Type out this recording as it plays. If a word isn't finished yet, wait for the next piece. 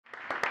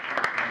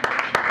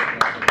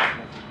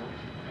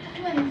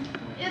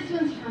This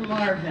one's for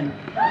Marvin.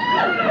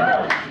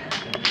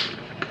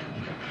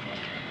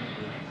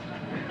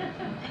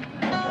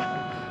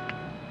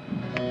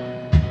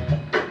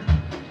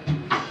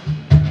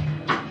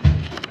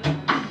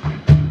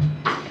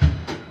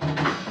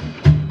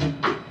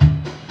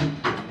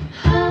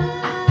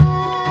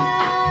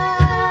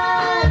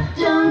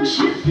 Don't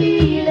you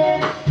feel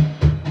it?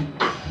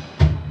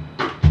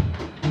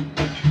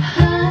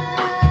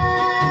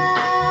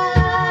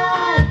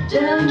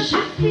 Don't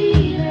you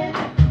feel it?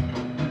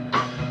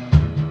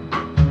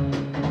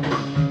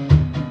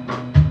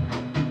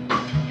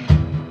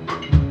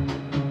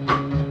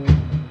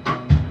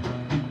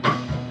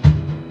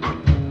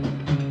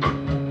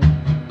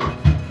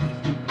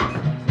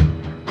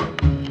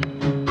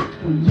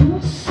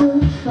 You're so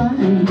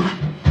fine.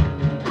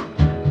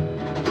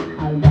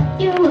 I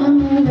bet you run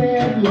the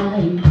red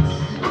lights.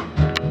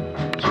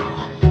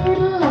 You're a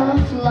little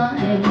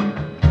offline.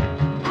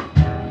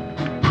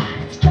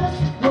 It's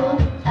just what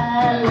I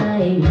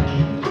like.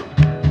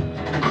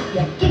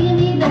 You give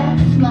me that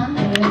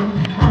smile.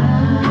 I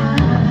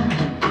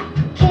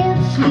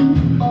can't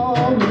sleep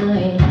all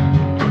night.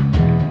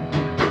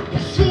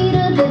 You're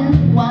sweeter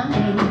than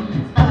wine.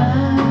 I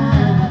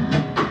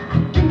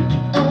drink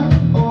it up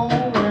all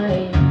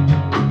right.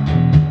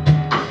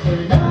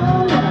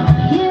 Well, now,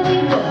 here we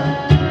go,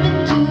 deep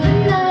into the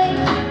night.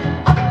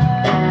 Up,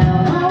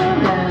 down, all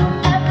around,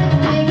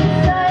 everything in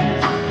sight.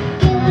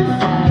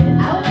 Inside,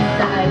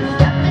 outside,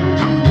 step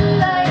into the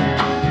light.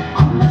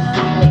 On the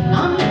ceiling,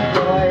 on the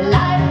floor,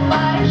 light a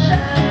fire,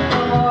 shut the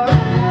door.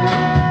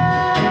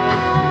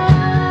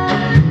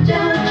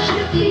 Don't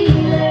you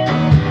feel it?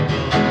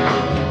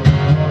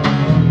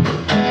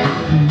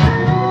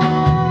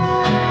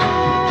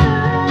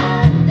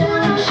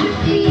 Don't you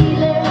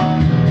feel it?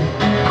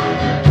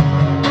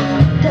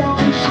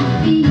 Don't you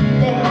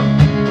feel it?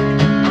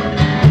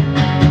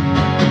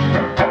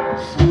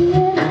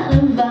 Swinging out a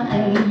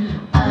vine.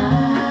 A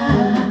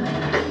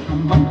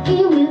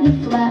monkey with a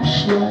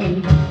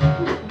flashlight,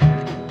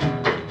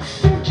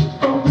 searching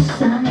for a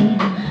sign.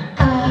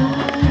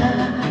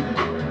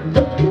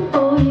 Looking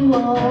for you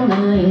all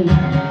night.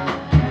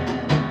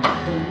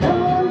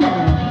 Well,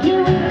 now,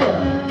 here we go,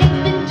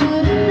 deep into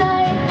the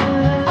night.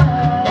 Up,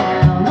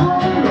 down,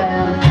 all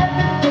around,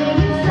 everything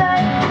in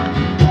sight.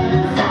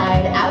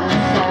 Inside,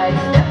 outside,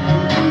 step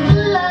into the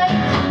light.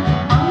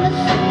 On the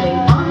ceiling,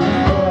 on the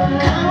floor,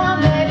 come on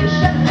baby,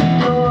 shut the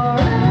door.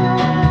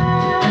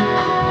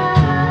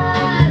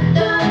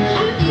 Don't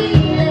you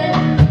feel it?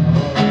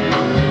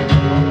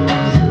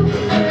 So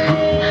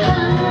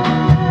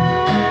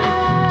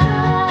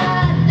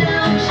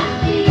don't you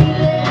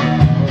feel it?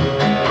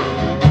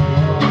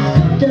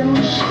 Don't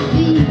you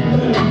feel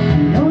it?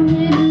 Known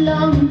it a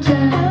long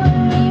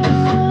time, leave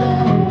us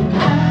alone.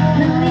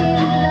 Known it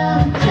a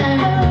long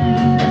time,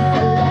 leave us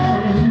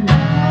alone.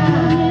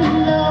 Known it a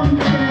long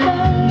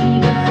time,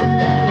 leave us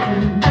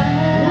alone.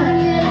 Known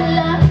it a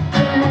long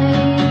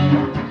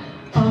time,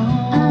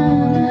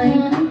 all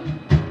night.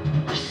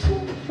 You're so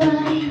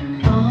fine,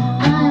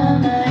 all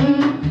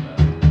night.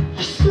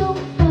 You're so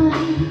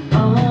fine,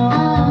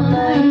 all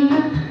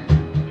night.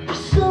 You're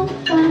so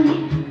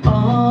fine,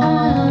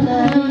 all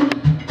night.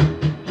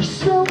 You're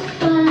so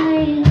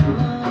fine,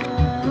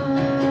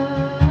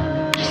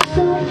 you're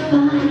so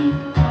fine,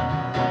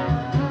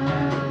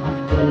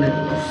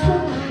 you're so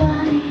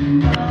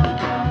fine,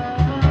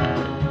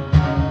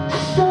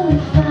 so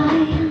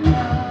fine.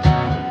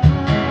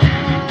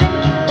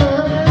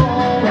 Up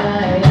all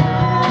right.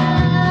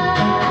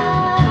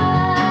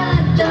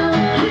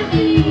 Don't you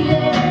feel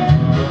it?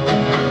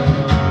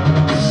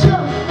 So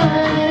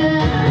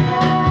fine.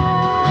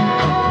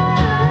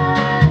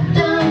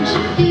 Don't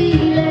you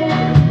feel it?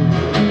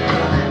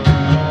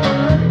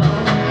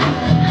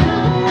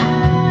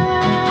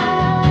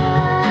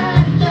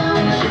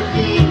 Don't you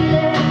feel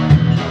it?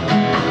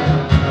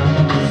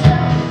 So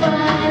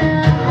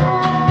fine.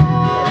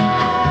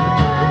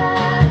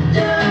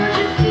 Don't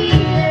you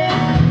feel it?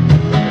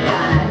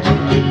 I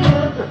drink it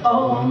up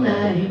all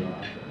night.